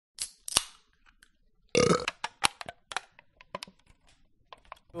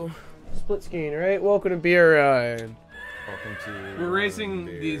Split screen, right? Welcome to Beer Ride. Welcome to. We're racing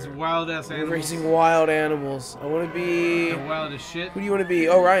these wild ass animals. We're racing wild animals. I want to be. The wildest shit. Who do you want to be?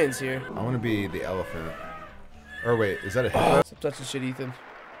 Oh, Ryan's here. I want to be the elephant. Or wait, is that a hippo? Stop touching shit, Ethan.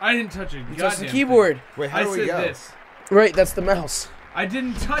 I didn't touch it. You touched the keyboard. Wait, how do we go? This. Right, that's the mouse. I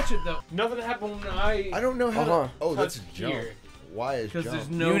didn't touch it though. Nothing happened when I don't know how. To... Oh, that's jump. Here. Why is jump? There's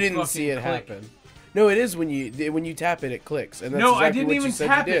no you didn't see it click. happen. No, it is when you tap it, it clicks. And that's no, exactly I didn't what even you said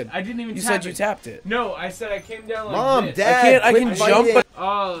tap you did. it. I didn't even. You tap said it. you tapped it. No, I said I came down like Mom, this. Dad, I can jump. But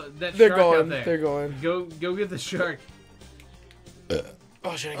Oh, that they're shark going. out there. They're going. Go get the shark.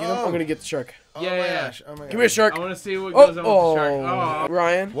 Oh, should I get him? I'm gonna get the shark. Oh Yeah, my yeah. gosh! Oh my gosh! Come here, shark. I want to see what goes on with the shark. Oh.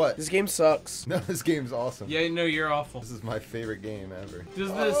 Ryan. What? This game sucks. No, this game's awesome. Yeah, no, you're awful. This is my favorite game ever. Does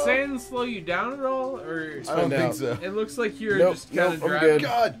the sand slow you down at all, or I don't think out. so. it looks like you're Nope, just kind of nope, I'm driving? good.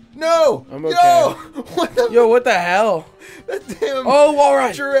 God, no! I'm okay. No! What the? Yo, what the hell? That damn Oh, all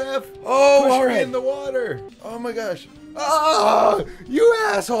right. giraffe! Oh, pushed all me right. in the water! Oh my gosh! Ah! You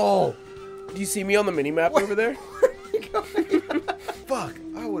asshole! Do you see me on the mini map over there? Fuck!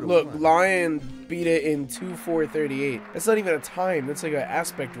 I would have Look, won. Lion beat it in 2:4:38. That's not even a time. That's like an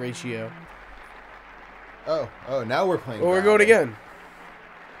aspect ratio. Oh, now we're playing. Oh, we're battle. going again.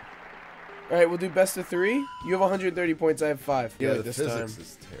 All right, we'll do best of 3. You have 130 points. I have 5. Yeah, Like the physics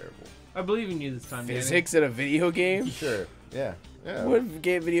is terrible. I believe in you this time, Danny. Physics in a video game? Sure. Yeah. Yeah. What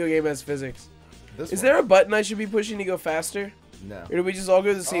video game has physics? This Is one. there a button I should be pushing to go faster? No. Or do we just all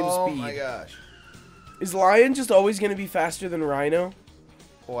go the same Oh speed? my gosh. Is Lion just always going to be faster than Rhino?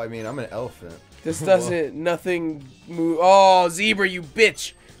 Well, I mean, I'm an elephant. This doesn't, nothing move. Oh, Zebra, you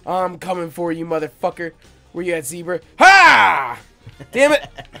bitch. I'm coming for you, motherfucker. Where you at, Zebra? Ha! Damn it.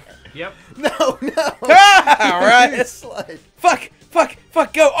 Yep. No. Ha! All right. Slide. Fuck,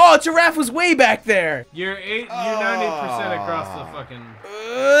 go. Oh, Giraffe was way back there. You're 90% across the fucking.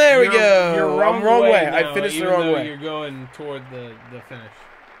 There we go. You're I'm wrong way. now, I finished the even wrong though way. You're going toward the finish.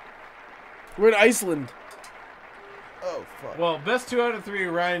 We're in Iceland. Oh fuck. Well, best 2 out of 3,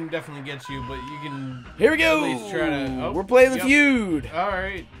 Ryan definitely gets you, but you can. Here we go. At least try to. Oh, We're playing the yep. feud. All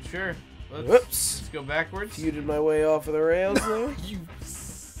right, sure. Whoops. Let's go backwards. Feuded my way off of the rails there.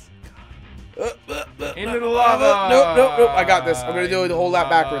 Into the lava. Nope. I got this. I'm gonna do the whole lap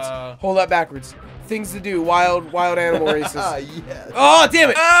backwards. Whole lap backwards. Things to do. Wild animal races. Yes. Oh, damn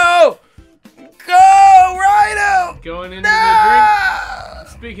it. Oh! Go, Rhino! Going into the drink.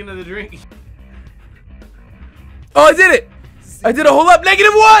 Speaking of the drink. Oh, I did it! I did a whole up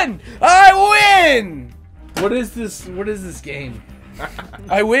 -1! I win! What is this game?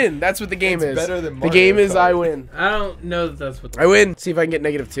 I win. That's what the game It's is. better than the Mario game is Kart. I win. I don't know that that's what. I win. See if I can get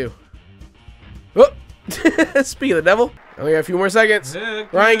 -2. Oh! Speaking of the devil. I only got a few more seconds.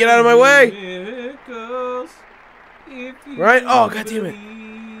 Ryan, get out of my way! Ryan, oh, god damn it.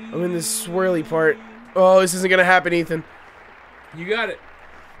 I'm in this swirly part. Oh, this isn't gonna happen, Ethan. You got it.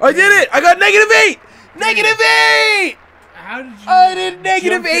 I did it! I got -8! -8! How did you? I did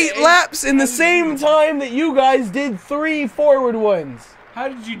jump to -8 laps in the same time that you guys did 3 forward ones. How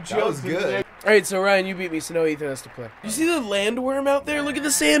did you jump? That was to good. Alright, so Ryan, you beat me, so now Ethan has to play. You see the landworm out there? Look at the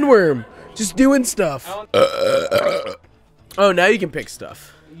sandworm. Just doing stuff. Oh, now you can pick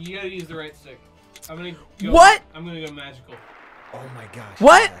stuff. You gotta use the right stick. I'm gonna go, What? I'm gonna go magical. Oh my gosh.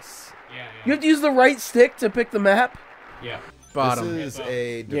 What? Yes. Yeah. You have to use the right stick to pick the map? Yeah. Bottom. This is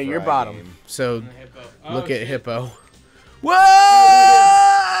a Yeah, you're Defy bottom. game. So, Hippo. look Oh, at shit. Hippo.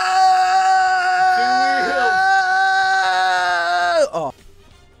 Whoa! Oh.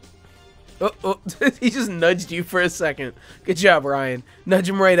 Oh, he just nudged you for a second. Good job, Ryan. Nudge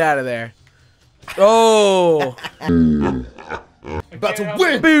him right out of there. Oh. About to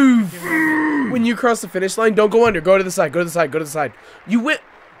win. Boof. When you cross the finish line, don't go under. Go to the side. Go to the side. Go to the side. You went.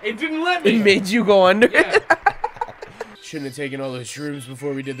 It didn't let me. It made you go under. Yeah. Shouldn't have taken all those shrooms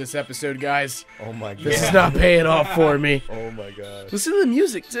before we did this episode, guys. Oh my god. This is not paying off for me. Oh my god. Listen to the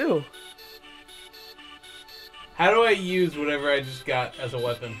music, too. How do I use whatever I just got as a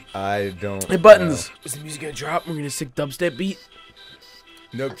weapon? I don't. Hey, buttons. Is the music gonna drop? We're gonna sick dubstep beat.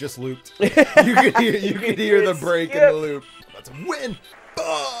 know. Nope, just looped. You could hear the break in the loop. About to win.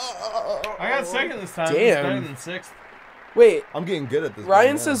 I got second this time. Damn. It's better than 6th. Wait, I'm getting good at this. Ryan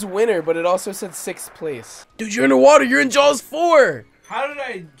game now. says winner, but it also said 6th place. Dude, you're underwater. You're in Jaws 4. How did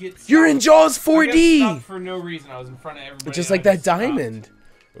I get stopped? You're in Jaws I got 4D. stopped for no reason. I was in front of everybody. Just and like I that just stopped. diamond.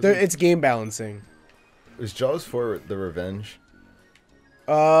 It's game balancing. Is Jaws 4 the revenge?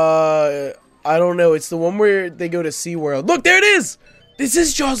 I don't know. It's the one where they go to SeaWorld. Look, there it is. This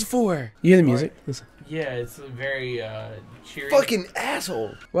is Jaws 4. You hear the music? Listen. Yeah, it's a very cheery. Fucking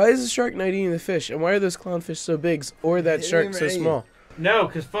asshole. Why is the shark not eating the fish? And why are those clownfish so big? Or that shark so small? No,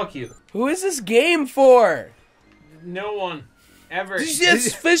 because fuck you. Who is this game for? No one. Ever. Did you see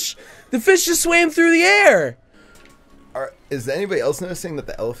this fish? The fish just swam through the air. Is anybody else noticing that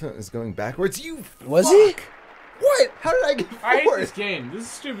the elephant is going backwards? You Was fuck. he? What? How did I get I hate forward? this game. This is a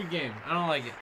stupid game. I don't like it.